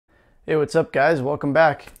Hey, what's up guys? Welcome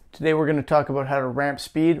back. Today we're going to talk about how to ramp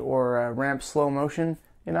speed or ramp slow motion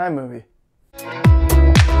in iMovie.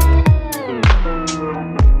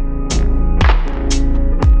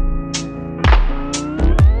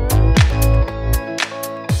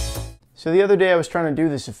 So the other day I was trying to do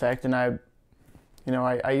this effect and I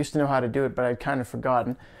used to know how to do it, but I'd kind of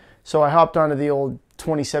forgotten. So I hopped onto the old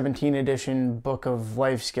 2017 edition book of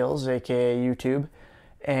life skills, aka YouTube,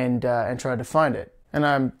 and tried to find it. And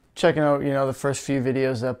I'm checking out, the first few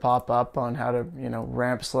videos that pop up on how to,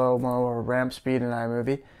 ramp slow-mo or ramp speed in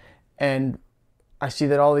iMovie. And I see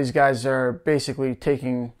that all these guys are basically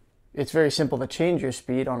it's very simple to change your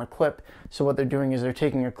speed on a clip. So what they're doing is they're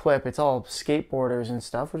taking a clip. It's all skateboarders and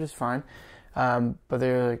stuff, which is fine. But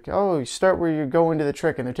they're like, oh, you start where you go into the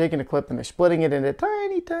trick. And they're taking a clip and they're splitting it into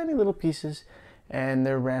tiny, tiny little pieces. And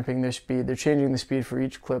they're ramping their speed. They're changing the speed for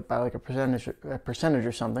each clip by like a percentage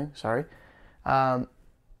or something, sorry.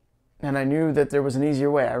 And I knew that there was an easier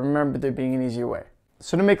way. I remember there being an easier way.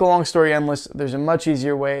 So to make a long story endless, there's a much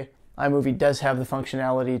easier way. iMovie does have the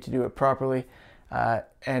functionality to do it properly,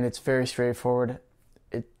 and it's very straightforward.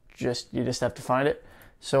 You just have to find it.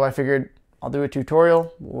 So I figured I'll do a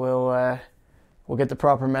tutorial. We'll get the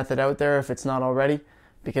proper method out there if it's not already,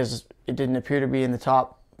 because it didn't appear to be in the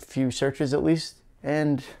top few searches at least,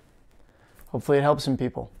 and hopefully it helps some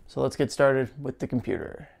people. So let's get started with the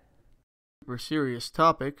computer. Super serious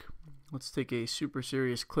topic. Let's take a super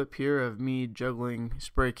serious clip here of me juggling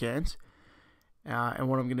spray cans. And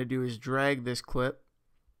what I'm going to do is drag this clip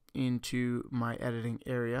into my editing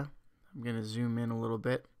area. I'm going to zoom in a little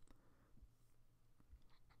bit.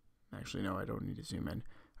 Actually, no, I don't need to zoom in.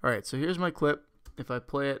 Alright, so here's my clip. If I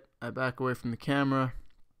play it, I back away from the camera.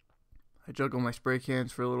 I juggle my spray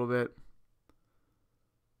cans for a little bit.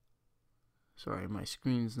 Sorry, my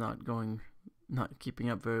screen's not keeping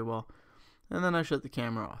up very well. And then I shut the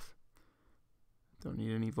camera off. Don't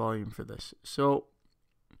need any volume for this. So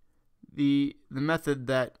the method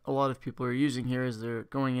that a lot of people are using here is they're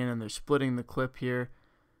going in and they're splitting the clip here,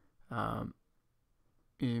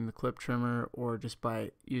 using the clip trimmer, or just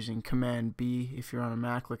by using Command B if you're on a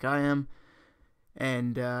Mac like I am,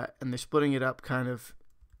 and they're splitting it up kind of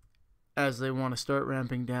as they want to start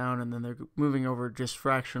ramping down, and then they're moving over just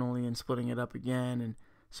fractionally and splitting it up again, and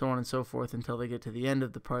so on and so forth until they get to the end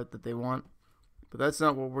of the part that they want. But that's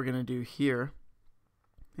not what we're going to do here.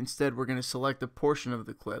 Instead, we're going to select a portion of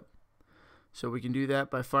the clip. So we can do that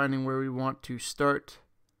by finding where we want to start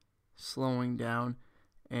slowing down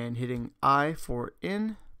and hitting I for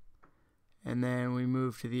in. And then we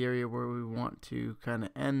move to the area where we want to kind of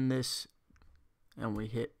end this, and we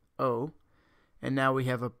hit O. And now we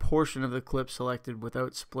have a portion of the clip selected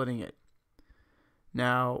without splitting it.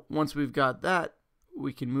 Now, once we've got that,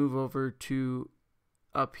 we can move over to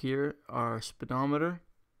up here our speedometer.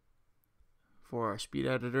 For our speed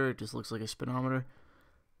editor, it just looks like a speedometer.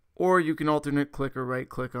 Or you can alternate click or right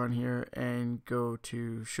click on here and go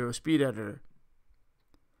to show speed editor.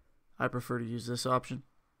 I prefer to use this option.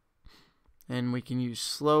 And we can use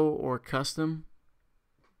slow or custom.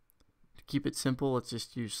 To keep it simple, let's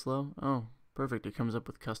just use slow. Oh, perfect, it comes up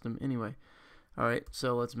with custom anyway. Alright,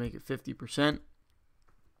 so let's make it 50%.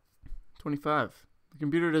 25. The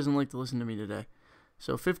computer doesn't like to listen to me today.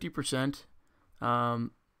 So 50%.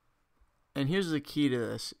 And here's the key to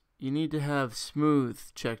this. You need to have smooth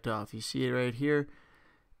checked off. You see it right here.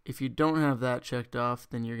 If you don't have that checked off,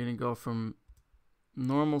 then you're going to go from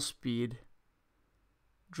normal speed,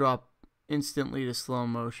 drop instantly to slow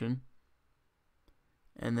motion,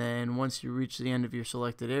 and then once you reach the end of your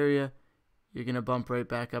selected area, you're going to bump right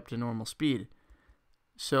back up to normal speed.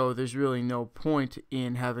 So there's really no point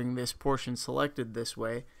in having this portion selected this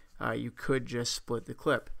way. You could just split the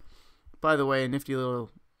clip. By the way, a nifty little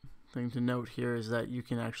thing to note here is that you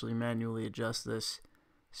can actually manually adjust this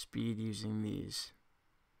speed using these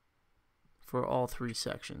for all three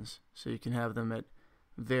sections. So you can have them at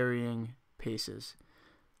varying paces.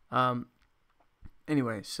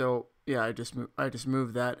 Anyway, so yeah, I just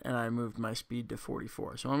moved that, and I moved my speed to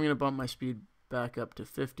 44. So I'm going to bump my speed back up to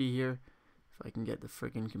 50 here, if I can get the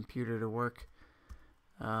friggin' computer to work.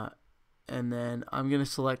 And then I'm going to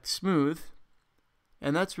select smooth.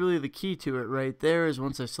 And that's really the key to it right there, is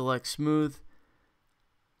once I select smooth,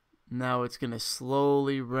 now it's going to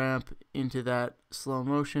slowly ramp into that slow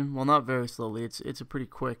motion. Well, not very slowly. It's a pretty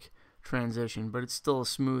quick transition, but it's still a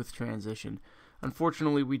smooth transition.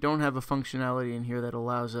 Unfortunately, we don't have a functionality in here that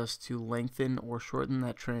allows us to lengthen or shorten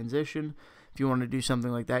that transition. If you want to do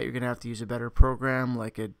something like that, you're going to have to use a better program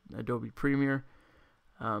like Adobe Premiere.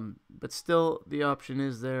 But still, the option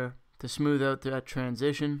is there to smooth out that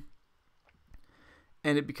transition.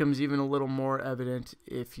 And it becomes even a little more evident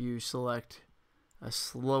if you select a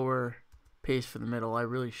slower pace for the middle. I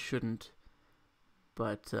really shouldn't,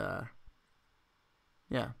 but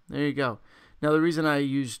yeah, there you go. Now the reason I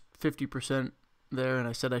used 50% there and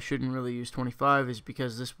I said I shouldn't really use 25 is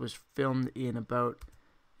because this was filmed in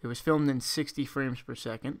it was filmed in 60 frames per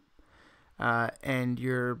second, and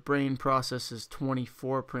your brain processes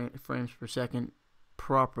 24 frames per second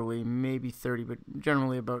properly, maybe 30, but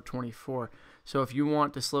generally about 24. So if you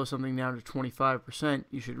want to slow something down to 25%,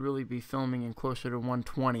 you should really be filming in closer to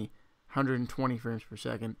 120 frames per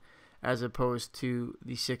second, as opposed to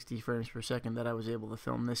the 60 frames per second that I was able to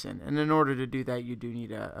film this in. And in order to do that, you do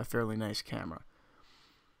need a fairly nice camera.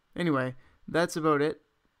 Anyway, that's about it.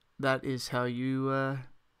 That is how you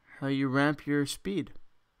ramp your speed.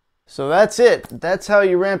 So that's it. That's how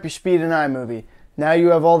you ramp your speed in iMovie. Now you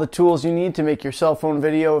have all the tools you need to make your cell phone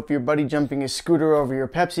video of your buddy jumping his scooter over your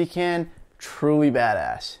Pepsi can truly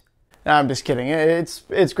badass. No, I'm just kidding.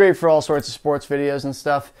 It's great for all sorts of sports videos and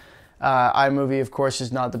stuff. iMovie, of course,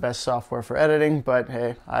 is not the best software for editing, but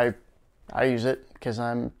hey, I use it because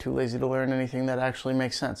I'm too lazy to learn anything that actually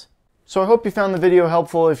makes sense. So I hope you found the video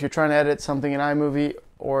helpful if you're trying to edit something in iMovie,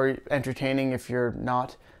 or entertaining if you're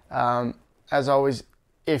not. As always,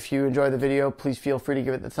 if you enjoy the video, please feel free to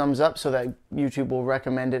give it the thumbs up so that YouTube will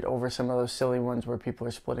recommend it over some of those silly ones where people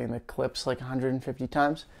are splitting the clips like 150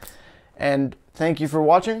 times. And thank you for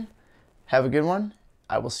watching. Have a good one.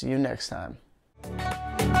 I will see you next time.